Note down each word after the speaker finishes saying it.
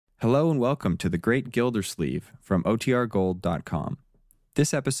Hello and welcome to The Great Gildersleeve from OTRGold.com.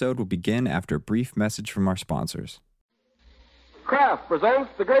 This episode will begin after a brief message from our sponsors. Kraft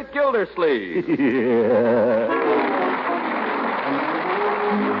presents The Great Gildersleeve. The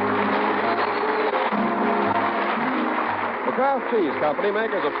Kraft Cheese Company,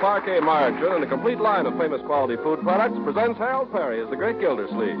 makers of parquet margarine and a complete line of famous quality food products, presents Harold Perry as The Great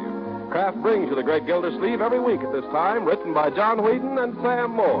Gildersleeve. Kraft brings you The Great Gildersleeve every week at this time, written by John Whedon and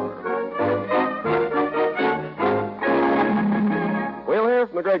Sam Moore. We'll hear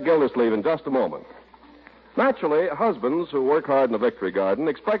from The Great Gildersleeve in just a moment. Naturally, husbands who work hard in a victory garden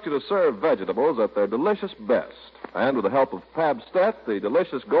expect you to serve vegetables at their delicious best. And with the help of Pabstet, the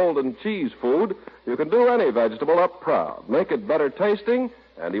delicious golden cheese food, you can do any vegetable up proud, make it better tasting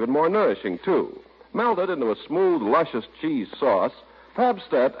and even more nourishing, too. Melted into a smooth, luscious cheese sauce,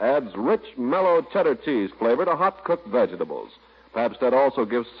 Pabstet adds rich, mellow cheddar cheese flavor to hot-cooked vegetables. Pabstet also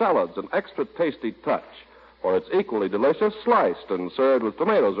gives salads an extra tasty touch, for it's equally delicious sliced and served with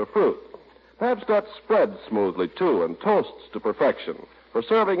tomatoes or fruit. Pabstet spreads smoothly, too, and toasts to perfection, for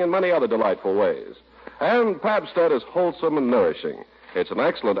serving in many other delightful ways. And Pabstet is wholesome and nourishing. It's an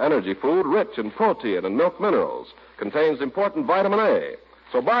excellent energy food, rich in protein and milk minerals. Contains important vitamin A.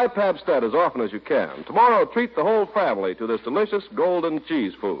 So buy Pabstet as often as you can. Tomorrow, treat the whole family to this delicious golden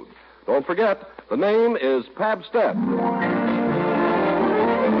cheese food. Don't forget, the name is Pabstet.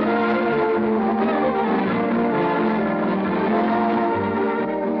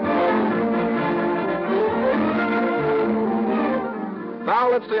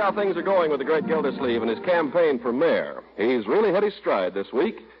 Now let's see how things are going with the Great Gildersleeve in his campaign for mayor. He's really hit his stride this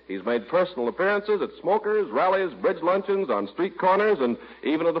week. He's made personal appearances at smokers, rallies, bridge luncheons, on street corners, and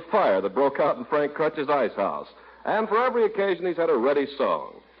even at the fire that broke out in Frank Crutch's ice house. And for every occasion, he's had a ready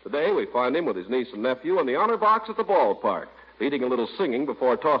song. Today, we find him with his niece and nephew in the honor box at the ballpark, leading a little singing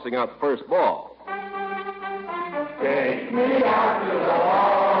before tossing out the first ball. Take me out to the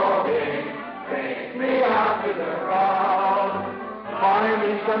ball game. Take me out to the crowd. Buy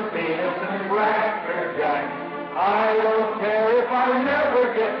me some peanuts and cracker jack. I don't care if I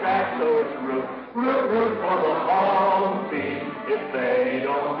never get back, so it's root for the home team. If they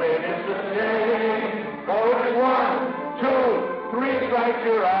don't win, it's the same. For it's 1, 2, 3 strikes,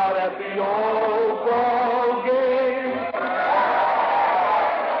 you're out at the old ball game.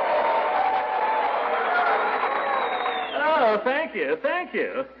 Oh, thank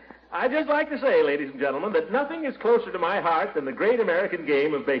you. I'd just like to say, ladies and gentlemen, that nothing is closer to my heart than the great American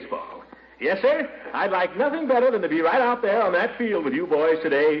game of baseball. Yes, sir, I'd like nothing better than to be right out there on that field with you boys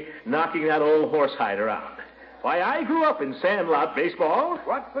today, knocking that old horsehide around. Why, I grew up in sandlot baseball.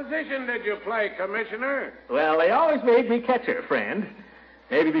 What position did you play, Commissioner? Well, they always made me catcher, friend.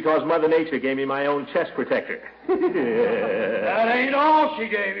 Maybe because Mother Nature gave me my own chest protector. That ain't all she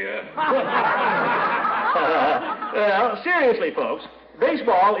gave you. Well, seriously, folks,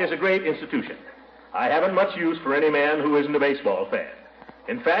 baseball is a great institution. I haven't much use for any man who isn't a baseball fan.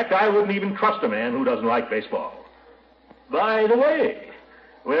 In fact, I wouldn't even trust a man who doesn't like baseball. By the way,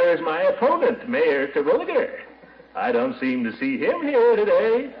 where's my opponent, Mayor Terwilliger? I don't seem to see him here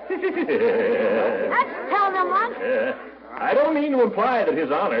today. That's telling him what? I don't mean to imply that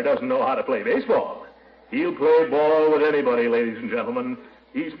His Honor doesn't know how to play baseball. He'll play ball with anybody, ladies and gentlemen.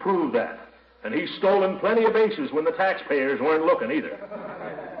 He's proved that. And he's stolen plenty of bases when the taxpayers weren't looking either.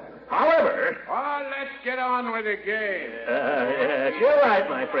 However... Oh, let's get on with the game. Yes, you're right,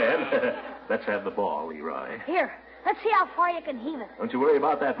 my friend. Let's have the ball, Leroy. Here, let's see how far you can heave it. Don't you worry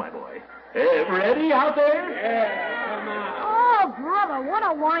about that, my boy. Ready out there? Yeah, come on. Oh, brother, what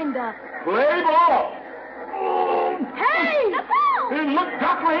a wind-up. Play ball. Hey, the ball! Look,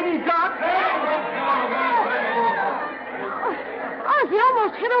 Duck Lady, Duck. Oh, he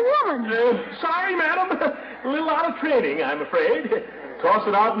almost hit a woman. Sorry, madam. A little out of training, I'm afraid. Toss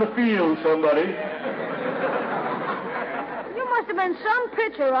it out in the field, somebody. You must have been some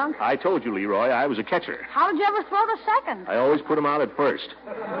pitcher, Unc. I told you, Leroy, I was a catcher. How'd you ever throw the second? I always put him out at first.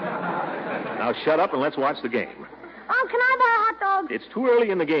 Now shut up and let's watch the game. Unc, can I buy a hot dog? It's too early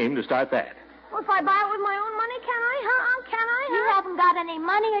in the game to start that. Well, if I buy it with my own money, can I, huh, Unc? Can I, huh? You haven't got any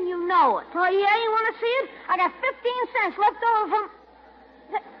money and you know it. Oh, yeah? You want to see it? I got 15 cents left over from...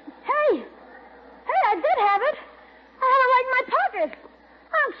 Hey, I did have it. I had it right in my pocket.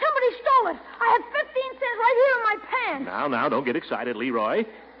 Unc, somebody stole it. I have 15 cents right here in my pants. Now, don't get excited, Leroy.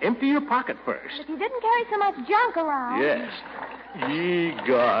 Empty your pocket first. But you didn't carry so much junk around. Yes. Ye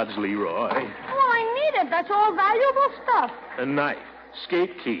gods, Leroy. Well, I need it. That's all valuable stuff. A knife,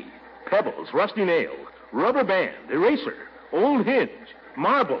 skate key, pebbles, rusty nail, rubber band, eraser, old hinge,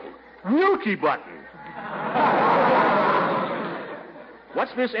 marble, Wilkie button.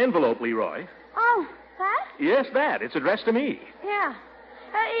 What's this envelope, Leroy? Oh, that? Yes, that. It's addressed to me. Yeah.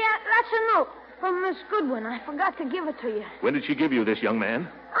 Yeah, that's a note from Miss Goodwin. I forgot to give it to you. When did she give you this, young man?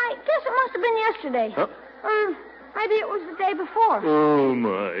 I guess it must have been yesterday. Huh? Maybe it was the day before. Oh,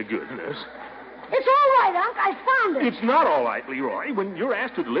 my goodness. It's all right, Unc. I found it. It's not all right, Leroy. When you're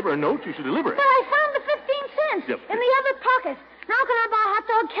asked to deliver a note, you should deliver it. But I found the 15 cents Yep. in the other pocket. Now can I buy a hot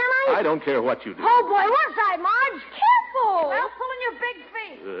dog, can I? I don't care what you do. Oh, boy, one side, Marge. Careful. Well, pull in your big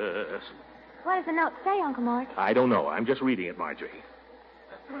feet. Yes. What does the note say, Uncle Mort? I don't know. I'm just reading it, Marjorie.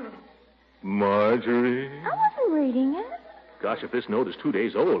 Marjorie? I wasn't reading it. Gosh, if this note is 2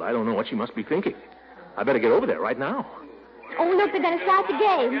 days old, I don't know what she must be thinking. I better get over there right now. Oh, look, they're going to start the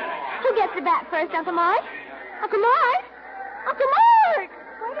game. Who gets the bat first, Uncle Mort? Uncle Mort? Uncle Mort!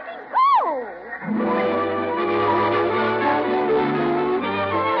 Where did he go?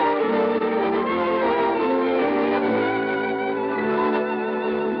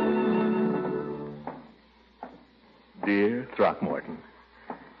 Dear Throckmorton,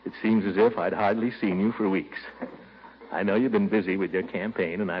 it seems as if I'd hardly seen you for weeks. I know you've been busy with your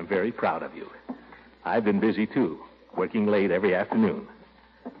campaign, and I'm very proud of you. I've been busy, too, working late every afternoon.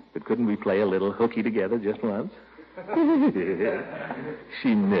 But couldn't we play a little hooky together just once?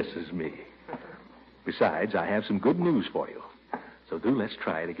 She misses me. Besides, I have some good news for you. So let's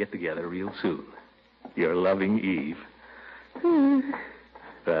try to get together real soon. Your loving Eve.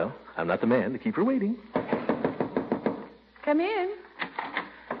 Well, I'm not the man to keep her waiting. Come in.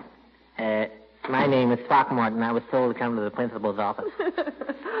 My name is Throckmorton. I was told to come to the principal's office.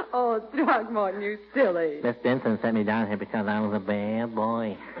 Oh, Throckmorton, you silly. Miss Benson sent me down here because I was a bad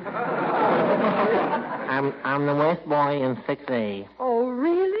boy. I'm the worst boy in 6A. Oh,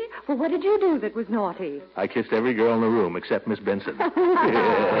 really? Well, what did you do that was naughty? I kissed every girl in the room except Miss Benson.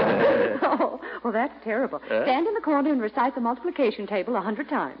 Oh, well, that's terrible. Stand in the corner and recite the multiplication table 100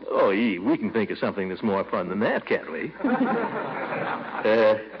 times. Oh, Eve, we can think of something that's more fun than that, can't we?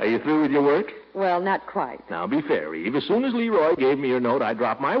 Are you through with your work? Well, not quite. Now, be fair, Eve. As soon as Leroy gave me your note, I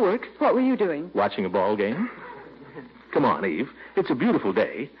dropped my work. What were you doing? Watching a ball game. Come on, Eve. It's a beautiful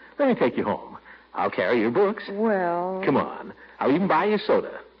day. Let me take you home. I'll carry your books. Well... Come on. I'll even buy you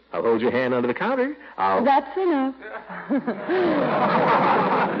soda. I'll hold your hand under the counter. That's enough.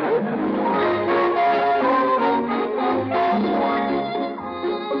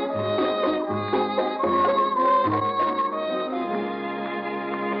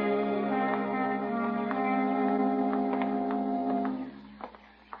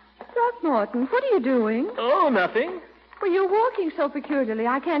 Throckmorton, what are you doing? Oh, nothing. Well, you're walking so peculiarly,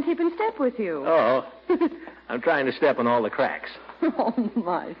 I can't keep in step with you. Oh, I'm trying to step on all the cracks. Oh,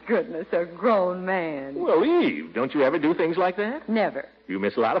 my goodness, a grown man. Well, Eve, don't you ever do things like that? Never. You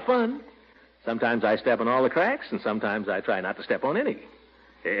miss a lot of fun. Sometimes I step on all the cracks, and sometimes I try not to step on any.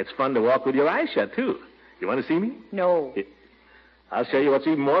 It's fun to walk with your eyes shut, too. You want to see me? No. I'll show you what's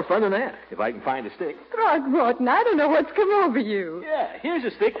even more fun than that, if I can find a stick. Throckmorton, I don't know what's come over you. Yeah, here's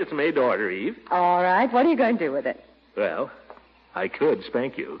a stick that's made to order, Eve. All right, what are you going to do with it? Well, I could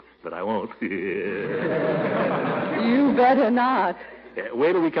spank you, but I won't. You better not.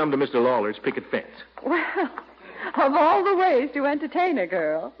 Wait till we come to Mr. Lawler's picket fence. Well, of all the ways to entertain a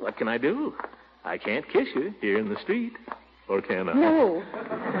girl. What can I do? I can't kiss you here in the street. Or can I? No.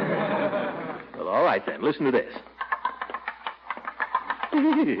 Well, all right, then. Listen to this.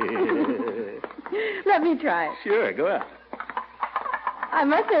 Let me try it. Sure, go out. I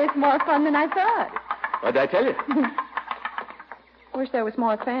must say it's more fun than I thought. What did I tell you? Wish there was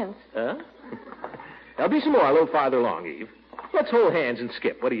more fence. Huh? There'll be some more a little farther along, Eve. Let's hold hands and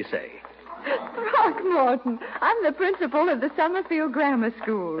skip. What do you say? Throckmorton, I'm the principal of the Summerfield Grammar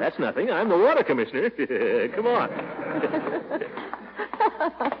School. That's nothing. I'm the water commissioner. Come on.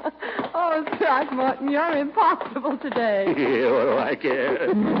 Oh, Throckmorton, you're impossible today. Yeah, what do I care?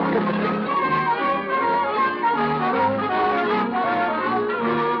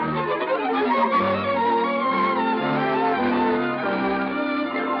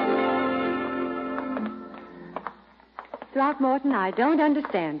 Throckmorton, I don't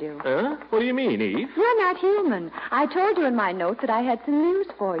understand you. Huh? What do you mean, Eve? You're not human. I told you in my note that I had some news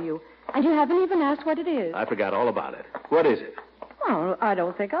for you, and you haven't even asked what it is. I forgot all about it. What is it? Well, I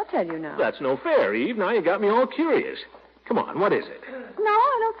don't think I'll tell you now. That's no fair, Eve. Now you got me all curious. Come on, what is it? No,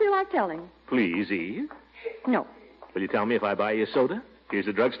 I don't feel like telling. Please, Eve. No. Will you tell me if I buy you a soda? Here's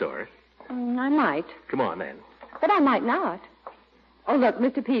the drugstore. I might. Come on, then. But I might not. Oh, look,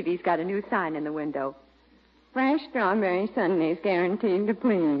 Mr. Peavy's got a new sign in the window. Fresh strawberry sundaes guaranteed to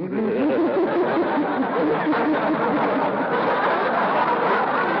please.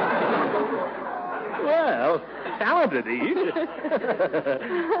 Well, talented, Eve.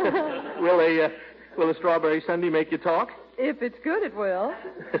 Will a strawberry sundae make you talk? If it's good, it will.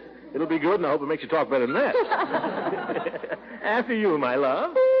 It'll be good, and I hope it makes you talk better than that. After you, my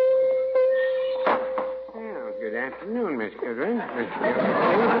love. Well, good afternoon, Miss Goodwin.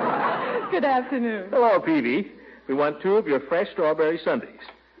 Good afternoon. Hello, Peavy. We want 2 of your fresh strawberry sundaes.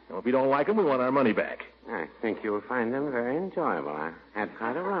 Now, if we don't like them, we want our money back. I think you'll find them very enjoyable. I had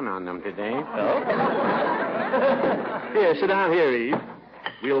quite a run on them today. Oh? Here, sit down here, Eve.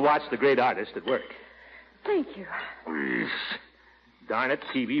 We'll watch the great artist at work. Thank you. Darn it,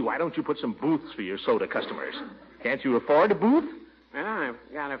 Peavy, why don't you put some booths for your soda customers? Can't you afford a booth? Well, I've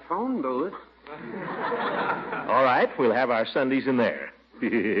got a phone booth. All right, we'll have our sundaes in there.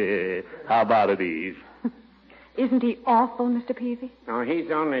 How about it, Eve? Isn't he awful, Mr. Peavy? Oh, he's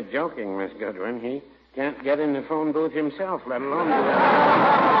only joking, Miss Goodwin. He can't get in the phone booth himself, let alone do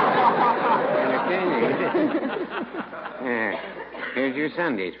entertaining. Here's your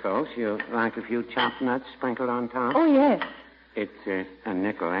sundaes, folks. You like a few chopped nuts sprinkled on top? Oh, yes. It's a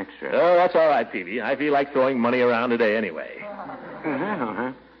nickel extra. Oh, that's all right, Peavy. I feel like throwing money around today anyway.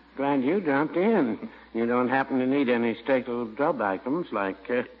 Well, glad you dropped in. You don't happen to need any staple drug items like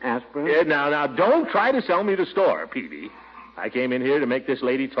aspirin? Now, don't try to sell me the store, Peavy. I came in here to make this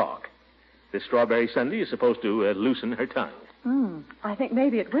lady talk. This strawberry sundae is supposed to loosen her tongue. I think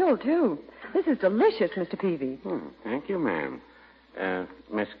maybe it will, too. This is delicious, Mr. Peavy. Thank you, ma'am.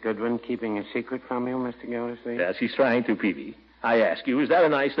 Miss Goodwin keeping a secret from you, Mr. Gildersleeve? Yeah, she's trying to, Peavy. I ask you, is that a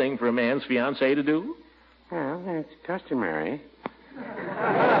nice thing for a man's fiancée to do? Well, that's customary.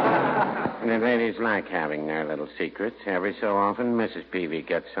 The ladies like having their little secrets. Every so often, Mrs. Peavy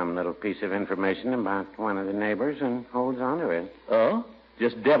gets some little piece of information about one of the neighbors and holds on to it. Oh?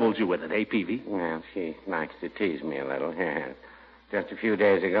 Just deviled you with it, eh, Peavy? Well, she likes to tease me a little. Yes. Just a few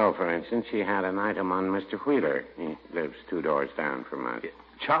days ago, for instance, she had an item on Mr. Wheeler. He lives 2 doors down from us.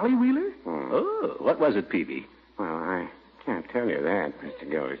 Charlie Wheeler? Oh, what was it, Peavy? Well, I can't tell you that, Mr.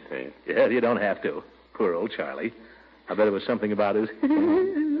 Gildersleeve. Yeah, you don't have to. Poor old Charlie. I bet it was something about his...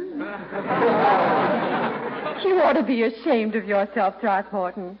 You ought to be ashamed of yourself,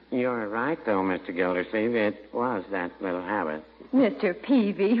 Throckmorton. You're right, though, Mr. Gildersleeve. It was that little habit. Mr.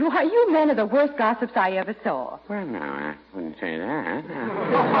 Peavy, why, you men are the worst gossips I ever saw. Well, no, I wouldn't say that.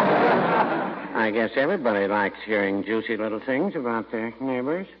 I guess everybody likes hearing juicy little things about their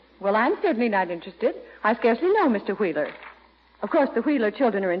neighbors. Well, I'm certainly not interested. I scarcely know Mr. Wheeler. Of course, the Wheeler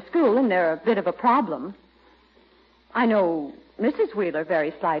children are in school, and they're a bit of a problem. I know Mrs. Wheeler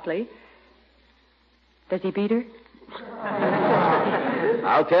very slightly. Does he beat her?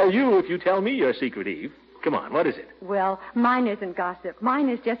 I'll tell you if you tell me your secret, Eve. Come on, what is it? Well, mine isn't gossip. Mine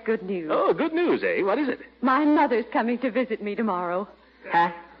is just good news. Oh, good news, eh? What is it? My mother's coming to visit me tomorrow.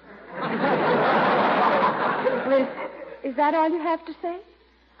 Huh? Well, is that all you have to say?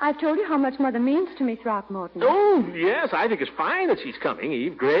 I've told you how much Mother means to me, Throckmorton. Oh, yes, I think it's fine that she's coming,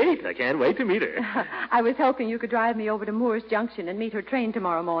 Eve. Great. I can't wait to meet her. I was hoping you could drive me over to Moore's Junction and meet her train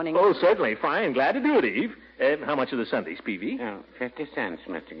tomorrow morning. Oh, certainly. Fine. Glad to do it, Eve. How much are the sundaes, Peavy? 50 cents,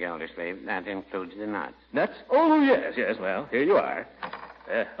 Mr. Gildersleeve. That includes the nuts. Nuts? Oh, yes. Well, here you are.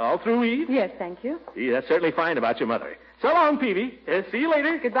 All through, Eve? Yes, thank you. Yeah, that's certainly fine about your mother. So long, Peavy. See you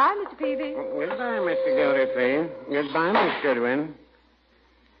later. Goodbye, Mr. Peavy. Goodbye, Mr. Gildersleeve. Goodbye, Miss Goodwin.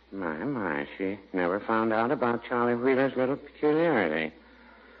 My, she never found out about Charlie Wheeler's little peculiarity.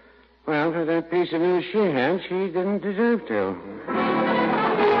 Well, for that piece of news she had, she didn't deserve to.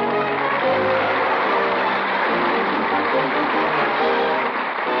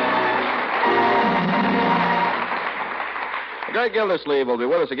 Guy Gildersleeve will be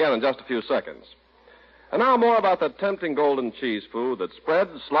with us again in just a few seconds. And now more about that tempting golden cheese food that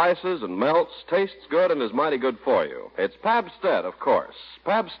spreads, slices, and melts, tastes good, and is mighty good for you. It's Pabstet, of course.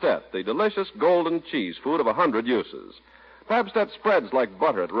 Pabstet, the delicious golden cheese food of 100 uses. Pabstet spreads like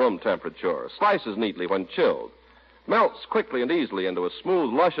butter at room temperature, slices neatly when chilled, melts quickly and easily into a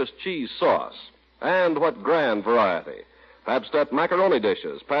smooth, luscious cheese sauce. And what grand variety. Pabstet macaroni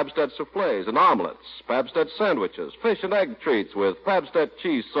dishes, Pabstet soufflés and omelets, Pabstet sandwiches, fish and egg treats with Pabstet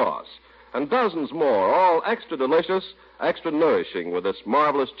cheese sauce, and dozens more, all extra delicious, extra nourishing with this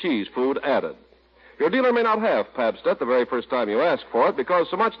marvelous cheese food added. Your dealer may not have Pabstet the very first time you ask for it because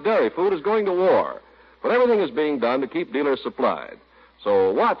so much dairy food is going to war. But everything is being done to keep dealers supplied.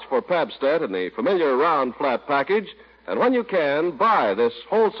 So watch for Pabstet in the familiar round flat package, and when you can, buy this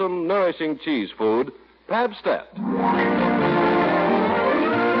wholesome, nourishing cheese food, Pabstet.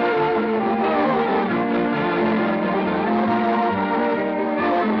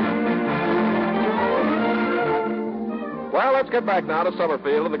 Well, let's get back now to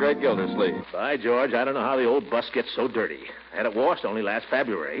Summerfield and the Great Gildersleeve. By George, I don't know how the old bus gets so dirty. I had it washed only last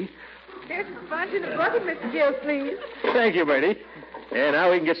February. Here's the sponge in the bucket, Mr. Gildersleeve. Thank you, Bertie. And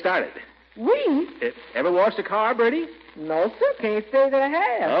now we can get started. We? Ever washed a car, Bertie? No, sir. Can't say that I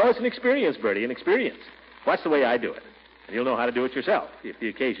have. Oh, it's an experience, Bertie, an experience. Watch the way I do it. And you'll know how to do it yourself, if the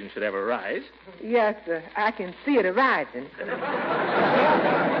occasion should ever arise. Yes, sir. I can see it arising.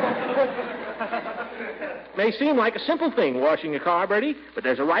 May seem like a simple thing, washing a car, Bertie, but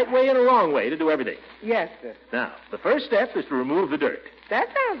there's a right way and a wrong way to do everything. Yes, sir. Now, the first step is to remove the dirt. That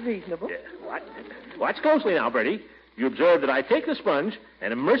sounds reasonable. Yeah. Watch closely now, Bertie. You observe that I take the sponge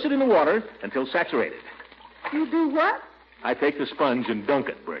and immerse it in the water until saturated. You do what? I take the sponge and dunk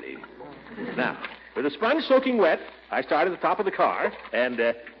it, Bertie. Now, with the sponge soaking wet, I start at the top of the car, and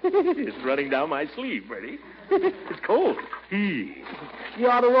it's running down my sleeve, Bertie. It's cold. You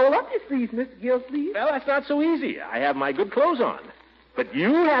ought to roll up your sleeves, Mr. Gildersleeve. Well, that's not so easy. I have my good clothes on. But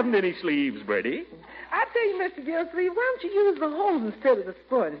you haven't any sleeves, Bertie. I tell you, Mr. Gildersleeve, why don't you use the hose instead of the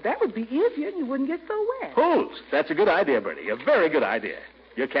sponge? That would be easier and you wouldn't get so wet. Hose? That's a good idea, Bertie. A very good idea.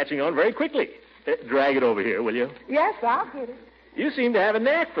 You're catching on very quickly. Drag it over here, will you? Yes, I'll get it. You seem to have a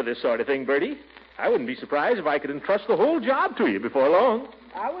knack for this sort of thing, Bertie. I wouldn't be surprised if I could entrust the whole job to you before long.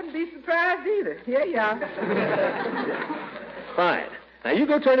 I wouldn't be surprised either. Here you are. Fine. Now, you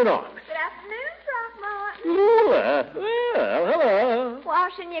go turn it on. Good afternoon, Throckmorton. Lula. Well, hello.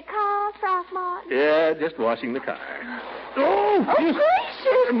 Washing your car, Throckmorton? Yeah, just washing the car. Oh, gracious.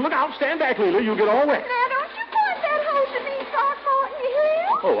 Look out. Stand back, Leela. You'll get all wet. Now, don't you point that hose at me, Throckmorton, you hear?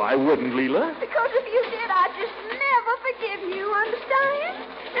 Oh, I wouldn't, Leela. Because if you did, I'd just never forgive you, understand?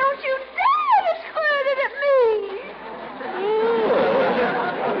 Don't you dare to squirt it at me.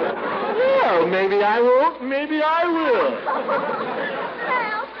 Well, maybe I won't. Maybe I will.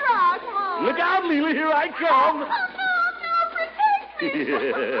 Now, Throckmorton. Look out, Leela. Here I come. Oh, no, protect me.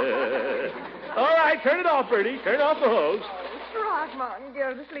 All right, turn it off, Bertie. Turn off the hose. Throckmorton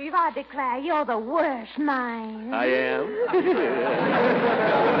Gildersleeve, I declare you're the worst man. I am.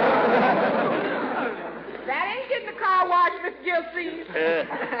 That ain't getting the car washed, Mr. Gildersleeve.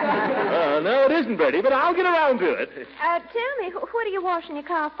 No, it isn't, Bertie, but I'll get around to it. Tell me, what are you washing your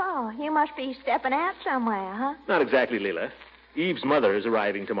car for? You must be stepping out somewhere, huh? Not exactly, Leela. Eve's mother is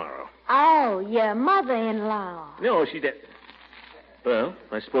arriving tomorrow. Oh, your mother-in-law. No, she did. Well,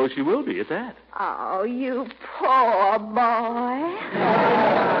 I suppose she will be at that. Oh, you poor boy.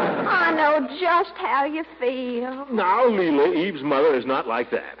 I know just how you feel. Now, Leela, Eve's mother is not like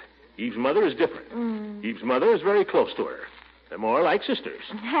that. Eve's mother is different. Eve's mother is very close to her. They're more like sisters.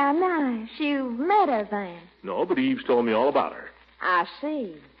 How nice. You've met her then. No, but Eve's told me all about her. I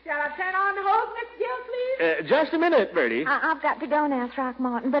see. Shall I turn on the hose, Mr. Gildersleeve? Just a minute, Bertie. I've got to go now,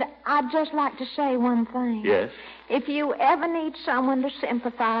 Throckmorton, but I'd just like to say one thing. Yes? If you ever need someone to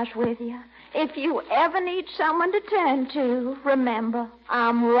sympathize with you, if you ever need someone to turn to, remember,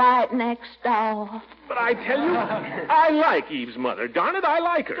 I'm right next door. But I tell you, I like Eve's mother. Darn it, I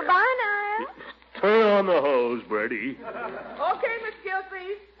like her. Goodbye now. Turn on the hose, Bertie. Okay, Mr.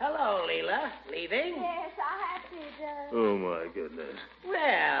 Gildersleeve. Hello, Leela. Leaving? Yes, I have to, Doug. Oh, my goodness.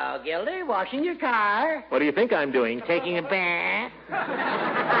 Well, Gildy, washing your car. What do you think I'm doing? Taking a bath.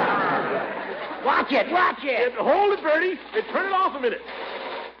 Watch it, watch it. Hold it, Bertie. Turn it off a minute.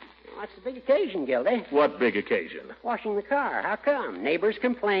 What's the big occasion, Gildy? What big occasion? Washing the car. How come? Neighbors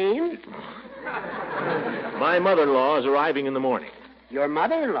complain? My mother-in-law is arriving in the morning. Your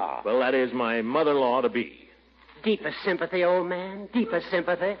mother-in-law? Well, that is my mother-in-law-to-be. Deepest sympathy, old man. Deepest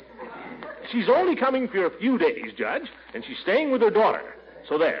sympathy. She's only coming for a few days, Judge, and she's staying with her daughter.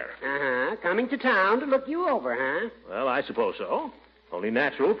 So there. Uh-huh. Coming to town to look you over, huh? Well, I suppose so. Only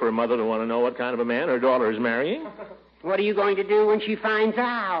natural for a mother to want to know what kind of a man her daughter is marrying. What are you going to do when she finds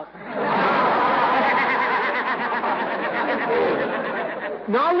out?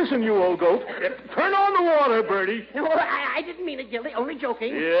 Now listen, you old goat. Turn on the water, Bertie. No, I didn't mean it, Gildy. Only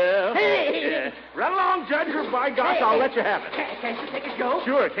joking. Yeah. Hey! Yeah. Run along, Judge, or by gosh, I'll let you have it. Can't you take a joke?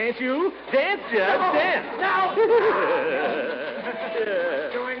 Sure, can't you? Dance, Judge, No. dance. No. Yeah.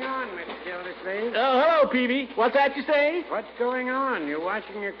 What's going on, Mr. Gildersleeve? Oh, hello, Peavy. What's that you say? What's going on? You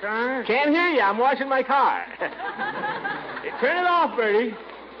washing your car? Can't hear you. I'm washing my car. Hey, turn it off, Bertie.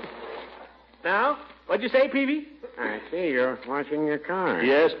 Now, what'd you say, Peavy? I see you're washing your car.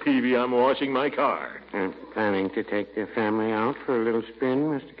 Yes, Peavy, I'm washing my car. Planning to take the family out for a little spin,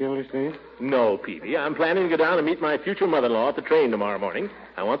 Mr. Gildersleeve? No, Peavy. I'm planning to go down and meet my future mother-in-law at the train tomorrow morning.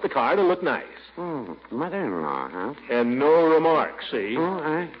 I want the car to look nice. Oh, mother-in-law, huh? And no remarks, see? Oh,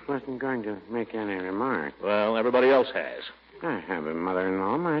 I wasn't going to make any remark. Well, everybody else has. I have a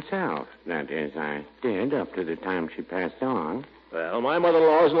mother-in-law myself. That is, I did up to the time she passed on. Well, my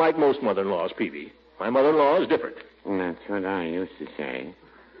mother-in-law isn't like most mother-in-laws, Peavy. My mother-in-law is different. And that's what I used to say.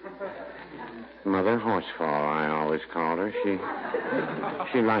 Mother Horsefall, I always called her.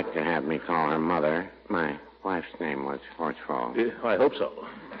 She liked to have me call her mother. My wife's name was Horsefall. I hope so.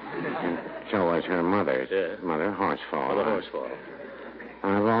 And so was her mother's. Yeah. Mother Horsefall. Mother Horsefall.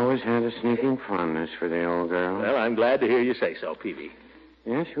 I've always had a sneaking fondness for the old girl. Well, I'm glad to hear you say so, Peavy.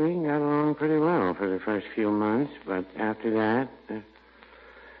 Yes, we got along pretty well for the first few months, but after that,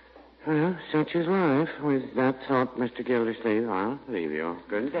 well, such is life. With that thought, Mr. Gildersleeve, I'll leave you.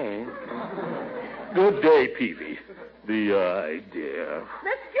 Good day. Good day, Peavy. The idea.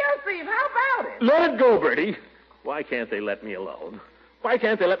 Mr. Gildersleeve, how about it? Let it go, Bertie. Why can't they let me alone? Why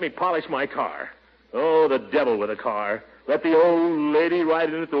can't they let me polish my car? Oh, the devil with a car. Let the old lady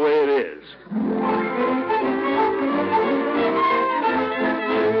ride in it the way it is.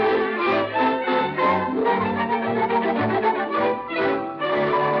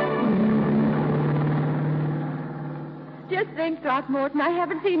 Just think, Throckmorton, I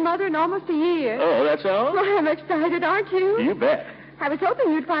haven't seen Mother in almost a year. Oh, that's all? Well, I'm excited, aren't you? You bet. I was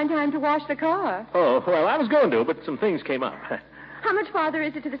hoping you'd find time to wash the car. Oh, well, I was going to, but some things came up. How much farther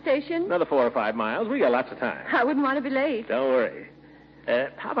is it to the station? Another 4 or 5 miles. We got lots of time. I wouldn't want to be late. Don't worry.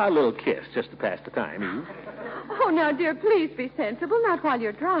 How about a little kiss just to pass the time, Eve? Oh, now, dear, please be sensible, not while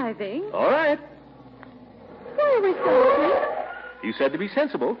you're driving. All right. Where are we stopping? You said to be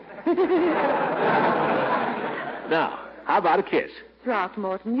sensible. Now, how about a kiss?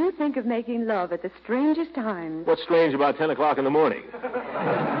 Throckmorton, you think of making love at the strangest times. What's strange about 10 o'clock in the morning?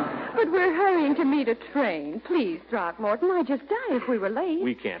 But we're hurrying to meet a train. Please, Throckmorton, I'd just die if we were late.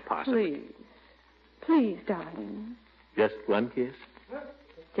 We can't possibly. Please. Please, darling. Just one kiss?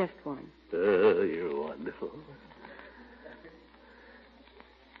 Just one. You're wonderful.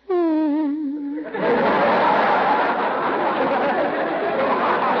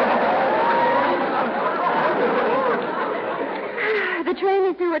 The train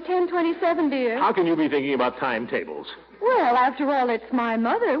is due at 10:27, dear. How can you be thinking about timetables? Well, after all, it's my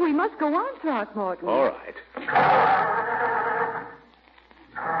mother. We must go on, Throckmorton. All right.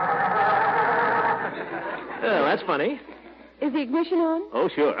 Oh, that's funny. Is the ignition on? Oh,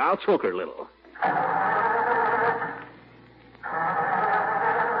 sure. I'll choke her a little.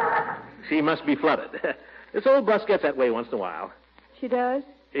 She must be flooded. This old bus gets that way once in a while. She does?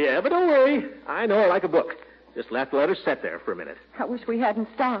 Yeah, but don't worry. I know her like a book. Just have to let her sit there for a minute. I wish we hadn't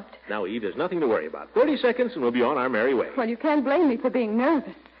stopped. Now, Eve, there's nothing to worry about. 30 seconds and we'll be on our merry way. Well, you can't blame me for being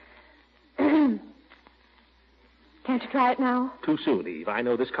nervous. Can't you try it now? Too soon, Eve. I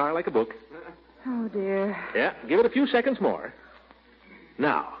know this car like a book. Oh, dear. Yeah, give it a few seconds more.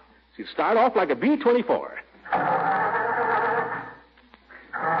 Now, she'll start off like a B-24. Is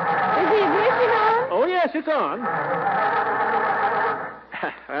the ignition on? Oh, yes, it's on.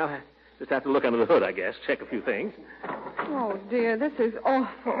 Well, just have to look under the hood, I guess. Check a few things. Oh, dear, this is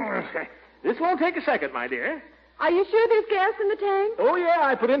awful. This won't take a second, my dear. Are you sure there's gas in the tank? Oh, yeah,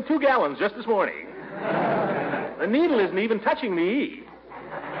 I put in 2 gallons just this morning. The needle isn't even touching the E.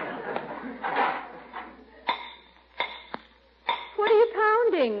 What are you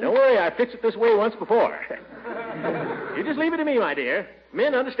pounding? Don't worry, I fixed it this way once before. You just leave it to me, my dear.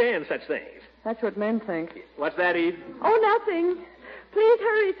 Men understand such things. That's what men think. What's that, Eve? Oh, nothing. Please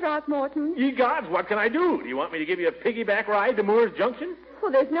hurry, Throckmorton. Ye gods, what can I do? Do you want me to give you a piggyback ride to Moore's Junction?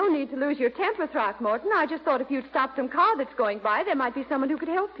 Well, there's no need to lose your temper, Throckmorton. I just thought if you'd stop some car that's going by, there might be someone who could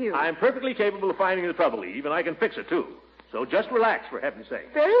help you. I'm perfectly capable of finding the trouble, Eve, and I can fix it, too. So just relax, for heaven's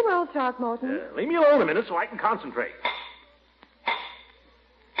sake. Very well, Throckmorton. Leave me alone a minute so I can concentrate.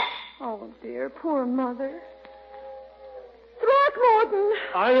 Oh, dear, poor Mother. Throckmorton!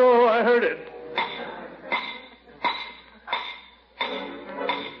 I know, I heard it.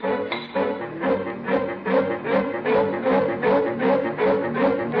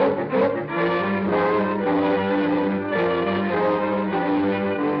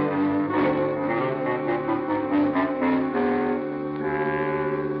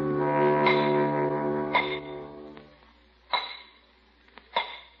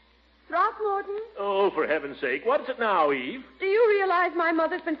 Oh, for heaven's sake. What's it now, Eve? Do you realize my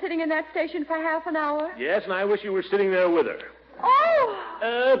mother's been sitting in that station for half an hour? Yes, and I wish you were sitting there with her. Oh!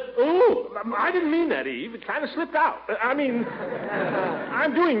 I didn't mean that, Eve. It kind of slipped out.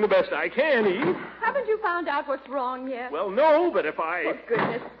 I'm doing the best I can, Eve. Haven't you found out what's wrong yet? Well, no, but if I... For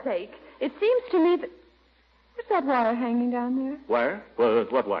goodness sake. It seems to me that... What's that wire hanging down there? Wire? Well,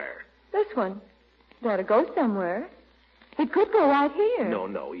 what wire? This one. It ought to go somewhere. It could go right here.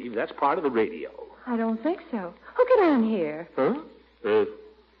 No, Eve. That's part of the radio. I don't think so. Hook it on here. Huh?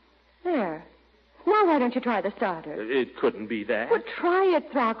 There. Now why don't you try the starter? It couldn't be that. Well, try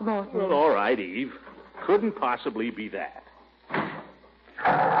it, Throckmorton. Well, all right, Eve. Couldn't possibly be that.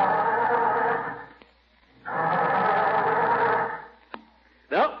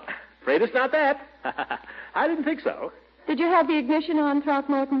 No, afraid it's not that. I didn't think so. Did you have the ignition on,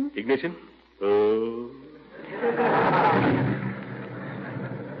 Throckmorton? Ignition? Oh.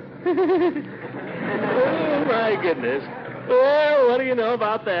 Oh, my goodness. Well, what do you know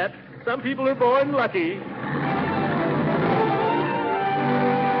about that? Some people are born lucky.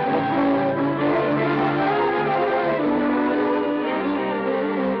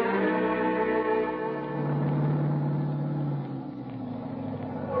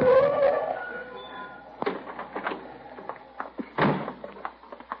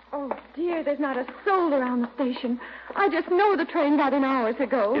 There's not a soul around the station. I just know the train got in hours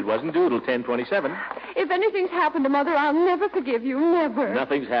ago. It wasn't due till 10:27. If anything's happened to Mother, I'll never forgive you. Never.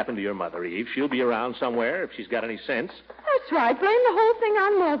 Nothing's happened to your mother, Eve. She'll be around somewhere if she's got any sense. That's right. Blame the whole thing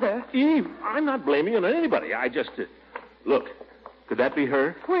on Mother. Eve, I'm not blaming you on anybody. I just... Look, could that be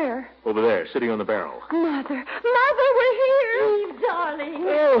her? Where? Over there, sitting on the barrel. Mother, we're here. Eve, darling.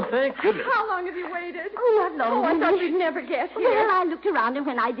 Oh, thank goodness. How long have you waited? Oh, not long. Oh, I thought you'd never get here. Well, I looked around, and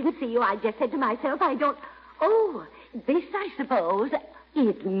when I didn't see you, I just said to myself, I don't... Oh, this, I suppose,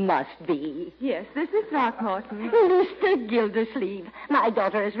 it must be. Yes, this is Throckmorton. Mr. Gildersleeve, my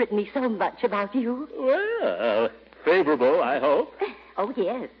daughter has written me so much about you. Well, favorable, I hope. Oh,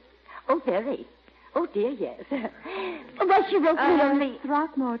 yes. Oh, very. Oh, dear, yes. Well, she wrote me only...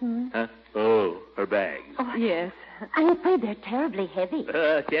 Throckmorton. Huh? Oh, her bags. Oh, yes. I'm afraid they're terribly heavy.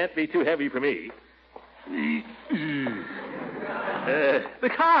 Can't be too heavy for me. The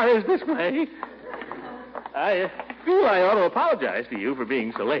car is this way. I feel I ought to apologize to you for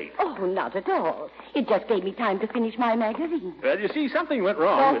being so late. Oh, not at all. It just gave me time to finish my magazine. Well, you see, something went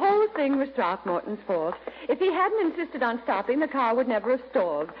wrong. The whole thing was Throckmorton's fault. If he hadn't insisted on stopping, the car would never have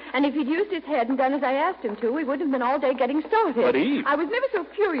stalled. And if he'd used his head and done as I asked him to, we wouldn't have been all day getting started. But, Eve... I was never so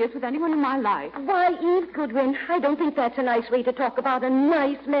furious with anyone in my life. Why, Eve Goodwin, I don't think that's a nice way to talk about a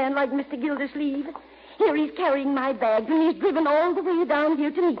nice man like Mr. Gildersleeve. Here he's carrying my bags, and he's driven all the way down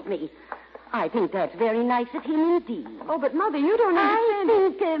here to meet me. I think that's very nice of him indeed. Oh, but, Mother, you don't understand.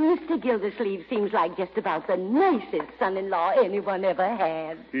 I think Mr. Gildersleeve seems like just about the nicest son-in-law anyone ever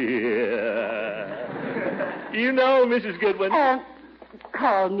had. Yeah. You know, Mrs. Goodwin...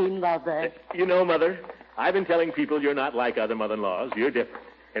 Call me Mother. You know, Mother, I've been telling people you're not like other mother-in-laws. You're different.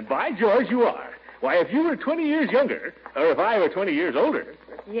 And by George, you are. Why, if you were 20 years younger, or if I were 20 years older...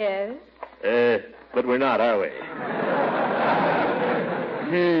 Yes? But we're not, are we?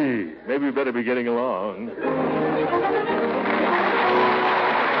 Maybe we better be getting along.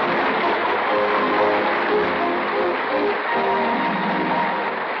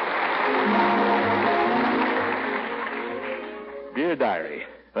 Dear Diary,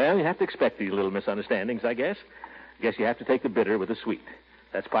 well, you have to expect these little misunderstandings, I guess. Guess you have to take the bitter with the sweet.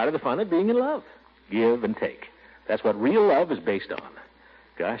 That's part of the fun of being in love. Give and take. That's what real love is based on.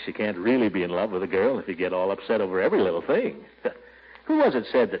 Gosh, you can't really be in love with a girl if you get all upset over every little thing. Who was it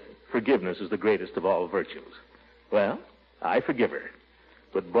said that forgiveness is the greatest of all virtues? Well, I forgive her.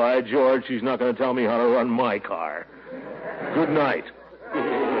 But by George, she's not going to tell me how to run my car. Good night.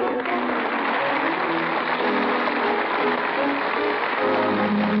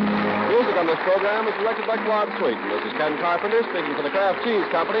 Music on this program is selected by Claude Sweeten. This is Ken Carpenter speaking for the Kraft Cheese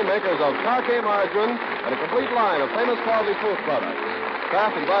Company, makers of Parquet Margarine and a complete line of famous quality food products.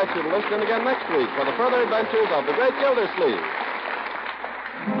 Kraft invites you to listen in again next week for the further adventures of the great Gildersleeve.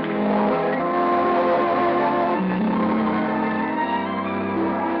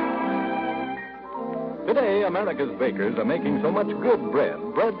 Today, America's bakers are making so much good bread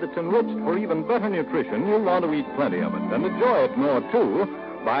that's enriched for even better nutrition, you'll want to eat plenty of it, and enjoy it more, too,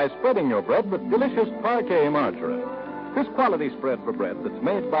 by spreading your bread with delicious Parquet Margarine. This quality spread for bread that's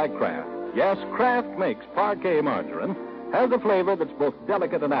made by Kraft, yes, Kraft makes Parquet Margarine, has a flavor that's both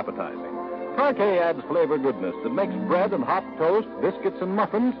delicate and appetizing. Parquet adds flavor goodness that makes bread and hot toast, biscuits and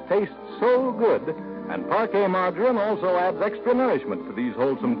muffins taste so good, and Parquet Margarine also adds extra nourishment to these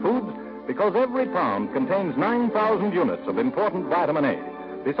wholesome foods, because every pound contains 9,000 units of important vitamin A.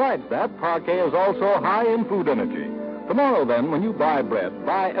 Besides that, Parquet is also high in food energy. Tomorrow, then, when you buy bread,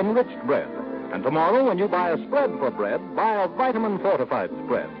 buy enriched bread. And tomorrow, when you buy a spread for bread, buy a vitamin-fortified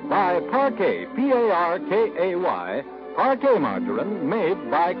spread. Buy Parquet, P-A-R-K-A-Y, Parquet Margarine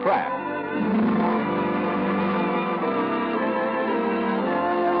made by Kraft.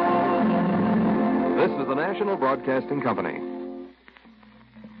 This is the National Broadcasting Company.